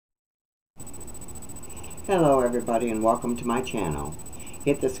Hello everybody and welcome to my channel.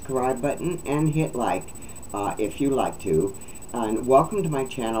 Hit the subscribe button and hit like if you like to. And welcome to my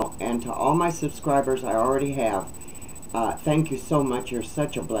channel, and to all my subscribers I already have, thank you so much. You're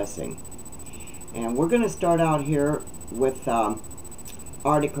such a blessing. And we're going to start out here with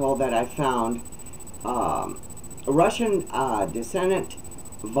article that I found. Russian descendant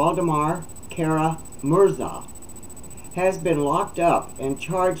Valdemar Kara-Murza has been locked up and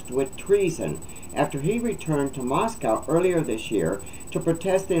charged with treason after he returned to Moscow earlier this year to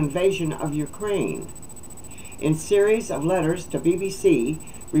protest the invasion of Ukraine. In series of letters to BBC,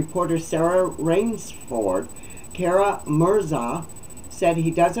 reporter Sarah Rainsford, Kara-Murza said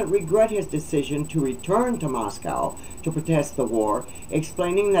he doesn't regret his decision to return to Moscow to protest the war,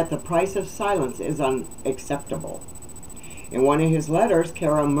 explaining that the price of silence is unacceptable. In one of his letters,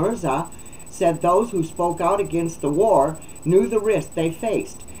 Kara-Murza said those who spoke out against the war knew the risk they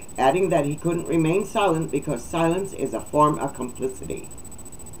faced, adding that he couldn't remain silent because silence is a form of complicity.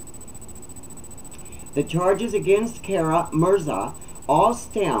 The charges against Kara-Murza all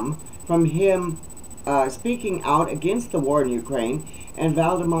stem from him speaking out against the war in Ukraine and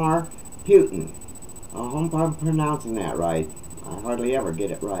Vladimir Putin. I hope I'm pronouncing that right. I hardly ever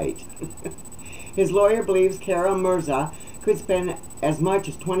get it right. His lawyer believes Kara-Murza could spend as much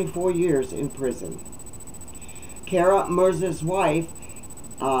as 24 years in prison. Kara-Murza's wife,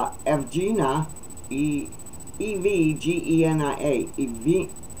 Evgenia,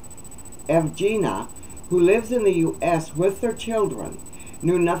 Evgenia, who lives in the U.S. with their children,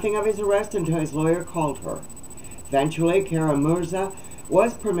 knew nothing of his arrest until his lawyer called her. Eventually, Kara-Murza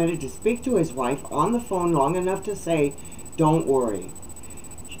was permitted to speak to his wife on the phone long enough to say, "Don't worry."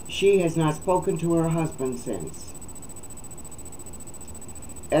 She has not spoken to her husband since.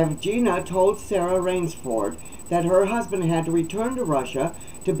 Evgenia told Sarah Rainsford that her husband had to return to Russia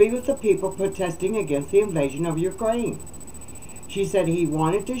to be with the people protesting against the invasion of Ukraine. She said he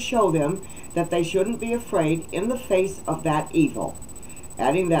wanted to show them that they shouldn't be afraid in the face of that evil,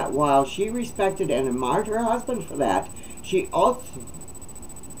 adding that while she respected and admired her husband for that, she also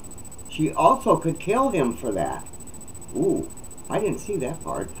could kill him for that. Ooh, I didn't see that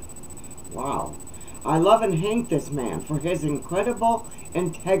part. Wow. "I love and hate this man for his incredible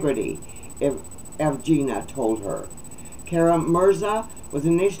integrity," Evgenia told her. Kara-Murza was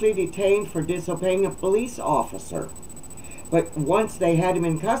initially detained for disobeying a police officer, but once they had him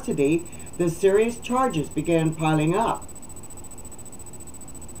in custody, the serious charges began piling up.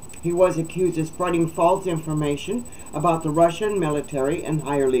 He was accused of spreading false information about the Russian military and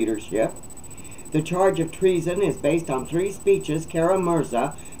higher leadership. The charge of treason is based on 3 speeches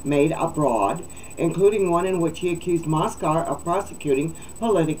Kara-Murza made abroad, including one in which he accused Moscow of prosecuting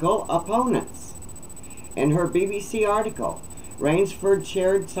political opponents. In her BBC article, Rainsford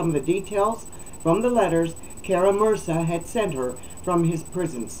shared some of the details from the letters Kara-Murza had sent her from his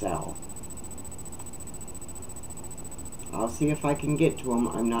prison cell. I'll see if I can get to them,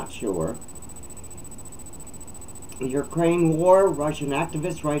 I'm not sure. Ukraine war, Russian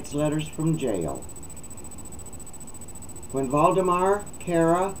activist writes letters from jail. When Valdemar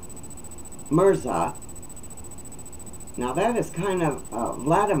Kara-Murza, now that is kind of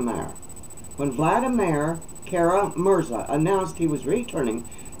Vladimir. When Vladimir Kara-Murza announced he was returning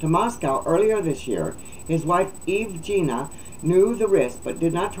to Moscow earlier this year, his wife Evgenia knew the risk but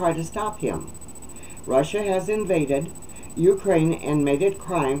did not try to stop him. Russia has invaded Ukraine and made it a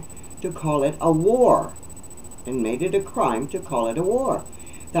crime to call it a war.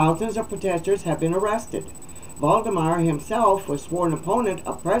 Thousands of protesters have been arrested. Vladimir himself was sworn opponent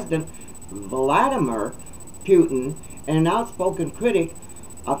of President Vladimir Putin and an outspoken critic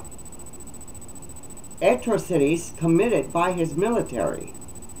of atrocities committed by his military.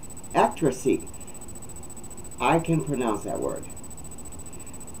 Atrocity. I can pronounce that word.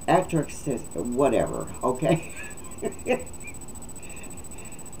 Atrocities, whatever, okay?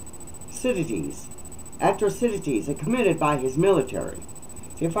 Atrocities are committed by his military.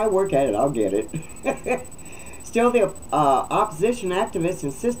 See, if I work at it, I'll get it. Still, the opposition activist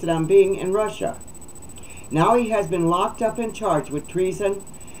insisted on being in Russia. Now he has been locked up and charged with treason,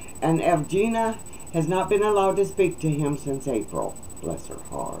 and Evgenia has not been allowed to speak to him since April. Bless her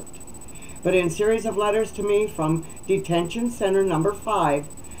heart. But in a series of letters to me from Detention Center number 5,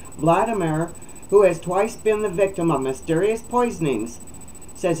 Vladimir, who has twice been the victim of mysterious poisonings,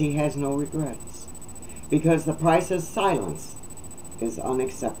 says he has no regrets, because the price of silence is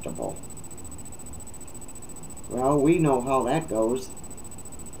unacceptable. Well, we know how that goes.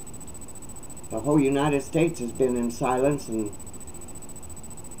 The whole United States has been in silence and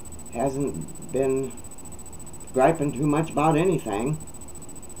hasn't been griping too much about anything.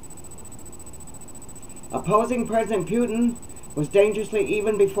 Opposing President Putin was dangerously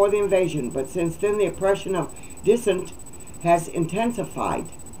even before the invasion, but since then the oppression of dissent has intensified.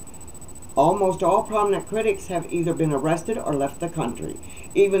 Almost all prominent critics have either been arrested or left the country.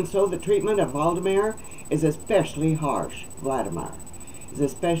 Even so, the treatment of Vladimir is especially harsh. Vladimir is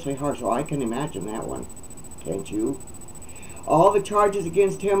especially harsh. Oh, I can imagine that one. Can't you? All the charges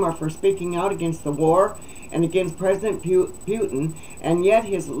against him are for speaking out against the war and against President Putin, and yet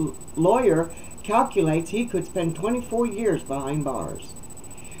his lawyer calculates he could spend 24 years behind bars.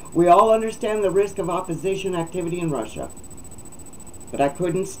 We all understand the risk of opposition activity in Russia, but I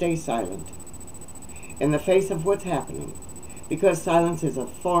couldn't stay silent in the face of what's happening, because silence is a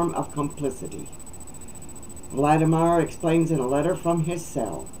form of complicity. Vladimir explains in a letter from his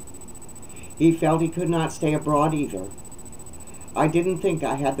cell. He felt he could not stay abroad either. I didn't think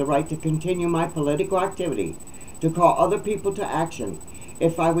I had the right to continue my political activity, to call other people to action,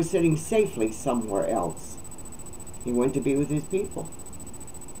 if I was sitting safely somewhere else. He went to be with his people.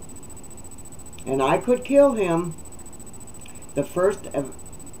 And I could kill him. The first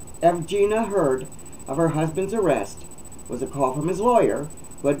Evgenia heard of her husband's arrest was a call from his lawyer,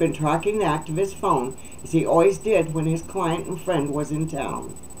 who had been tracking the activist's phone, as he always did when his client and friend was in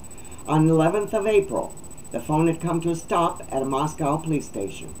town. On the 11th of April, the phone had come to a stop at a Moscow police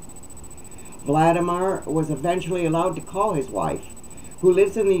station. Vladimir was eventually allowed to call his wife, who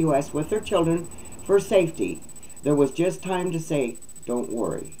lives in the U.S. with their children, for safety. There was just time to say, "Don't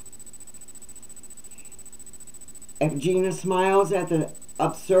worry." Evgenia smiles at the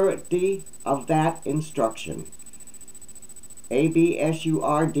absurdity of that instruction.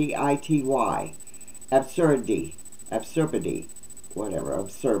 absurdity. Absurdity. Whatever,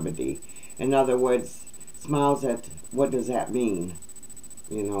 absurdity. In other words, smiles at, what does that mean?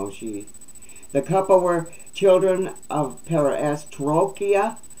 You know, the couple were children of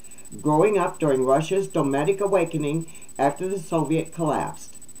perestroika, growing up during Russia's domestic awakening after the Soviet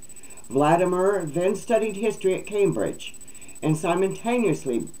collapsed. Vladimir then studied history at Cambridge and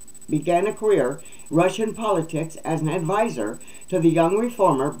simultaneously began a career in Russian politics as an advisor to the young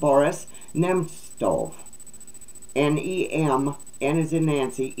reformer Boris Nemtsov. N-E-M, N as in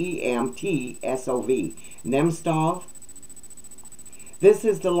Nancy, E-M-T-S-O-V. Nemtsov. This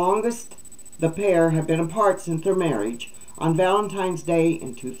is the longest the pair have been apart since their marriage on Valentine's Day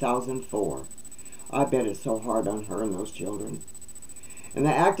in 2004. I bet it's so hard on her and those children. And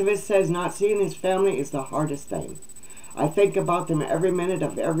the activist says not seeing his family is the hardest thing. I think about them every minute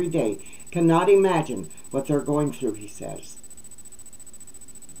of every day. Cannot imagine what they're going through, he says.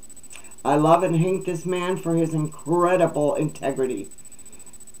 I love and hate this man for his incredible integrity,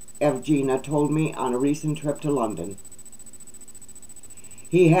 Evgenia told me on a recent trip to London.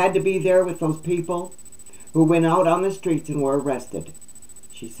 He had to be there with those people who went out on the streets and were arrested,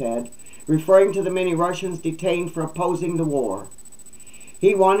 she said, referring to the many Russians detained for opposing the war.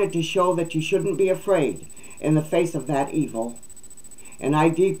 He wanted to show that you shouldn't be afraid in the face of that evil, and I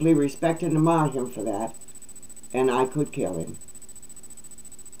deeply respect and admire him for that, and I could kill him.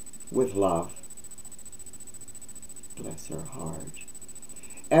 With love. Bless her heart.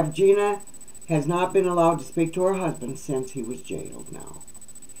 Evgenia has not been allowed to speak to her husband since he was jailed now.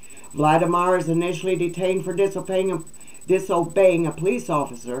 Vladimir is initially detained for disobeying a police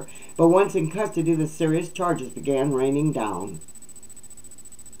officer, but once in custody, the serious charges began raining down.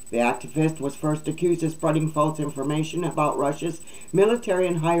 The activist was first accused of spreading false information about Russia's military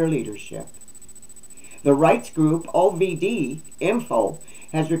and higher leadership. The rights group OVD Info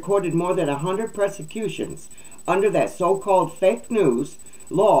has recorded more than 100 prosecutions under that so-called fake news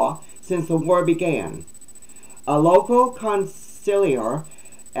law since the war began. A local conciliar,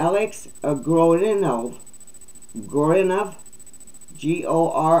 Alex Gorinov,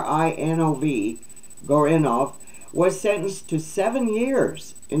 G-O-R-I-N-O-V, Gorinov, was sentenced to 7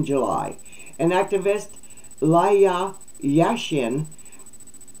 years in July. And activist Lya Yashin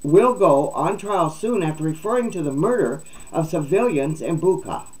will go on trial soon after referring to the murder of civilians in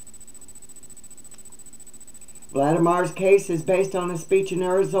Bucha. Vladimir's case is based on a speech in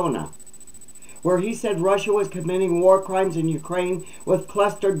Arizona, where he said Russia was committing war crimes in Ukraine with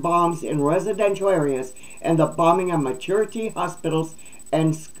clustered bombs in residential areas and the bombing of maternity hospitals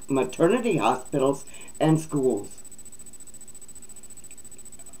and schools.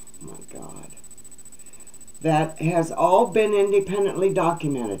 Oh my God. That has all been independently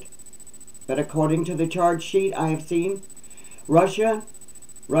documented. But according to the charge sheet I have seen, Russian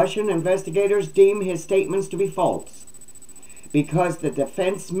investigators deem his statements to be false because the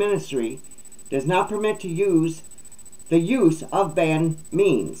Defense Ministry does not permit the use of banned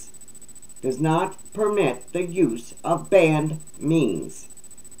means. Does not permit the use of banned means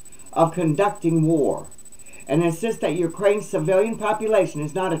of conducting war. and insists that Ukraine's civilian population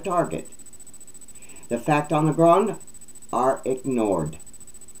is not a target. The facts on the ground are ignored.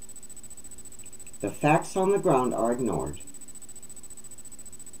 The facts on the ground are ignored.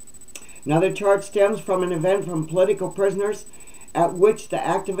 Another charge stems from an event from political prisoners at which the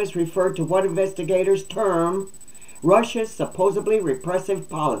activists referred to what investigators term Russia's supposedly repressive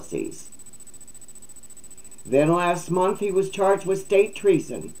policies. Then last month he was charged with state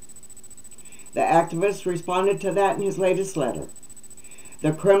treason. The activist responded to that in his latest letter.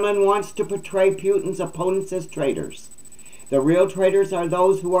 The Kremlin wants to portray Putin's opponents as traitors. The real traitors are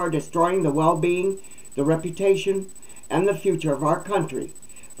those who are destroying the well-being, the reputation, and the future of our country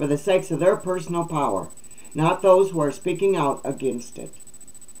for the sake of their personal power, not those who are speaking out against it.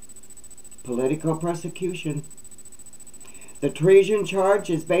 Political persecution. The treason charge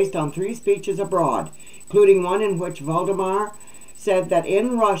is based on 3 speeches abroad, including one in which Valdemar said that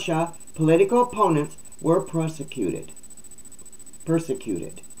in Russia, political opponents were persecuted.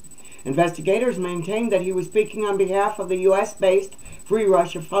 Investigators maintain that he was speaking on behalf of the U.S.-based Free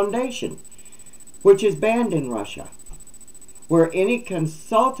Russia Foundation, which is banned in Russia, where any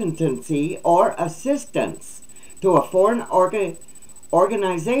consultancy or assistance to a foreign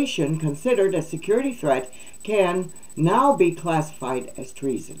organization considered a security threat can now be classified as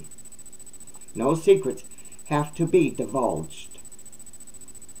treason. No secrets have to be divulged.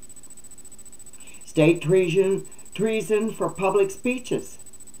 State treason for public speeches.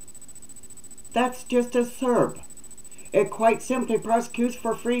 That's just absurd. It quite simply prosecutes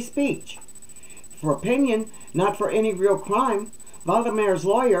for free speech. For opinion, not for any real crime. Valdemar's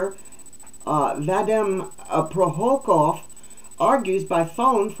lawyer, Vadim Prohorkov, argues by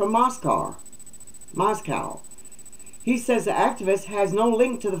phone from Moscow. He says the activist has no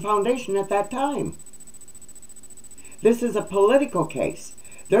link to the foundation at that time. This is a political case.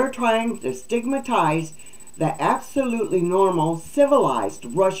 They're trying to stigmatize the absolutely normal, civilized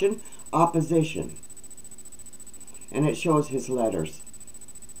Russian opposition. And it shows his letters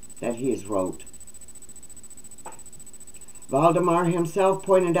that he has wrote. Valdemar himself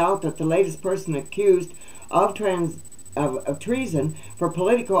pointed out that the latest person accused of treason for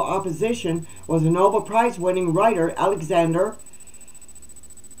political opposition was a Nobel Prize-winning writer Alexander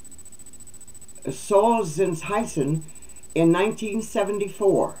Solzhenitsyn in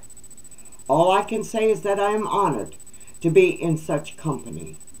 1974. All I can say is that I am honored to be in such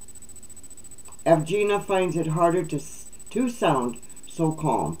company. Evgenia finds it harder to sound so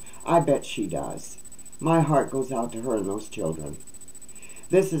calm. I bet she does. My heart goes out to her and those children.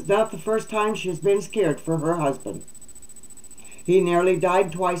 This is not the first time she has been scared for her husband. He nearly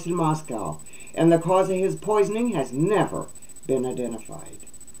died twice in Moscow, and the cause of his poisoning has never been identified.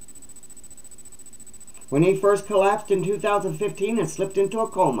 When he first collapsed in 2015 and slipped into a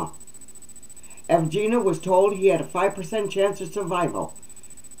coma, Evgenia was told he had a 5% chance of survival,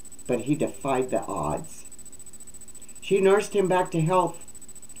 but he defied the odds. She nursed him back to health,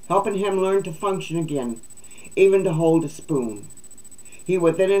 helping him learn to function again, even to hold a spoon. He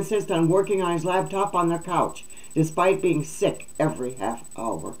would then insist on working on his laptop on their couch, despite being sick every half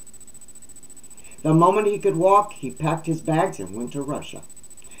hour. The moment he could walk, he packed his bags and went to Russia.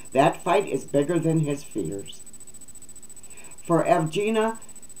 That fight is bigger than his fears. For Evgenia,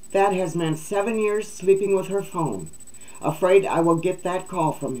 that has meant 7 years sleeping with her phone, afraid I will get that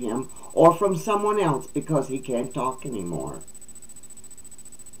call from him or from someone else because he can't talk anymore.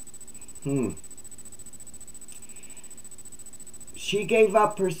 She gave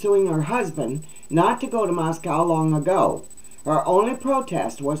up pursuing her husband not to go to Moscow long ago. Her only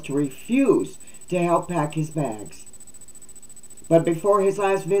protest was to refuse to help pack his bags. But before his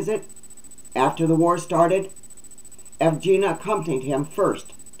last visit, after the war started, Evgenia accompanied him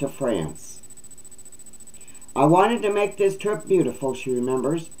first to France. I wanted to make this trip beautiful, she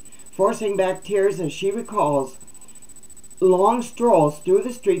remembers, forcing back tears as she recalls long strolls through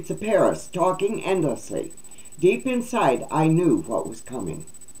the streets of Paris, talking endlessly. Deep inside, I knew what was coming.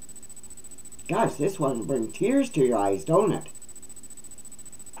 Gosh, this one will bring tears to your eyes, don't it?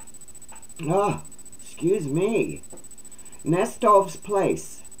 Excuse me. Nestov's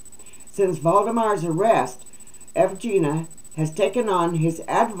place. Since Valdemar's arrest, Evgenia has taken on his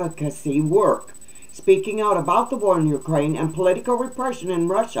advocacy work, speaking out about the war in Ukraine and political repression in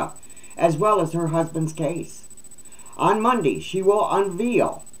Russia, as well as her husband's case. On Monday, she will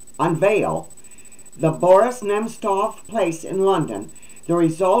unveil the Boris Nemtsov Place in London, the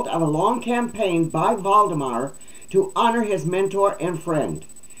result of a long campaign by Valdemar to honor his mentor and friend.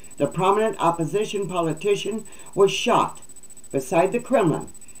 The prominent opposition politician was shot beside the Kremlin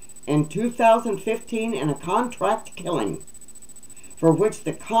in 2015 in a contract killing, for which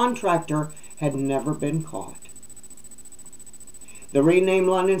the contractor had never been caught. The renamed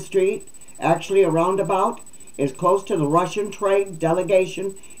London Street, actually a roundabout, is close to the Russian trade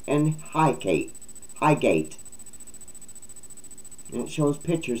delegation in Highgate. And it shows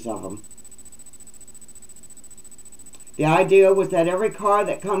pictures of them. The idea was that every car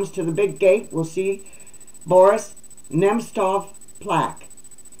that comes to the big gate will see Boris Nemtsov plaque.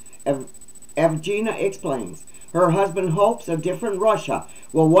 Evgenia explains. Her husband hopes a different Russia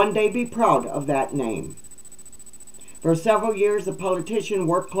will one day be proud of that name. For several years, the politician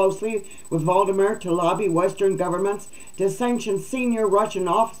worked closely with Vladimir to lobby Western governments to sanction senior Russian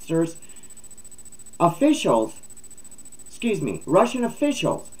Russian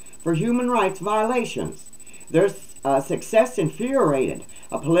officials for human rights violations. Their success infuriated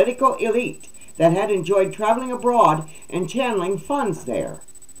a political elite that had enjoyed traveling abroad and channeling funds there.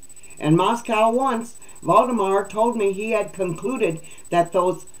 In Moscow once, Valdemar told me he had concluded that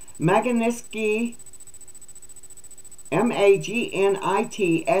those Magnitsky, Magnitsky,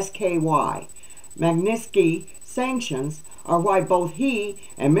 Magnitsky sanctions are why both he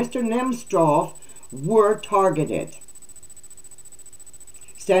and Mr. Nemtsov were targeted.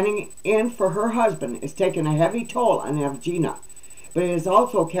 Standing in for her husband has taken a heavy toll on Evgenia, but it has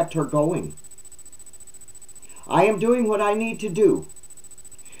also kept her going. I am doing what I need to do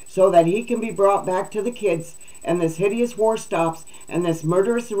so that he can be brought back to the kids and this hideous war stops and this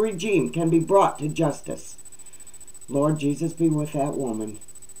murderous regime can be brought to justice. Lord Jesus, be with that woman.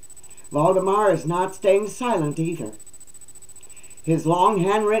 Valdemar is not staying silent either. His long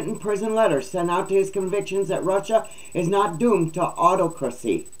handwritten prison letters sent out to his convictions that Russia is not doomed to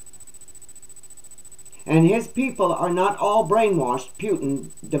autocracy. And his people are not all brainwashed Putin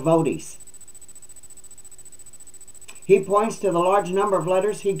devotees. He points to the large number of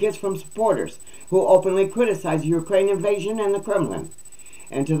letters he gets from supporters who openly criticize the Ukraine invasion and the Kremlin,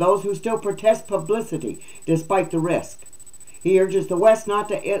 and to those who still protest publicity despite the risk. He urges the West not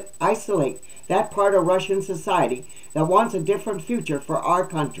to isolate that part of Russian society that wants a different future for our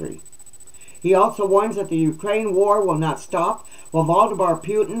country. He also warns that the Ukraine war will not stop while Vladimir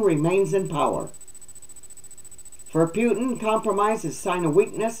Putin remains in power. For Putin, compromise is a sign of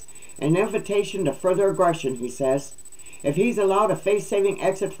weakness, an invitation to further aggression, he says. If he's allowed a face-saving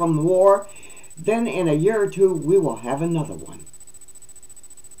exit from the war, then in a year or two we will have another one.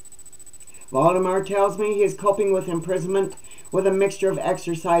 Vladimir tells me he is coping with imprisonment with a mixture of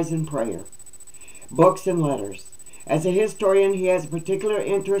exercise and prayer, books and letters. As a historian, he has a particular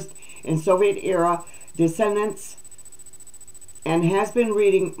interest in Soviet-era descendants and has been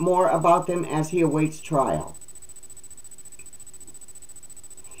reading more about them as he awaits trial.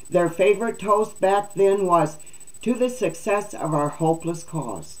 Their favorite toast back then was, "To the success of our hopeless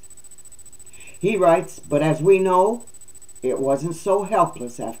cause." He writes, but as we know, it wasn't so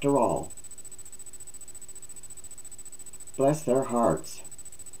helpless after all. Bless their hearts.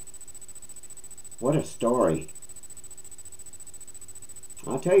 What a story.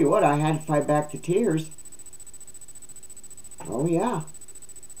 I'll tell you what, I had to fight back the tears. Oh, yeah.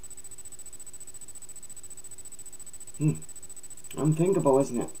 Unthinkable,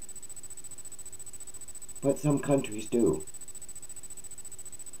 isn't it? But some countries do.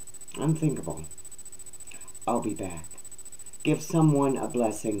 Unthinkable. I'll be back. Give someone a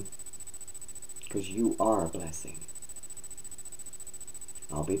blessing, because you are a blessing.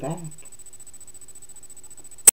 I'll be back.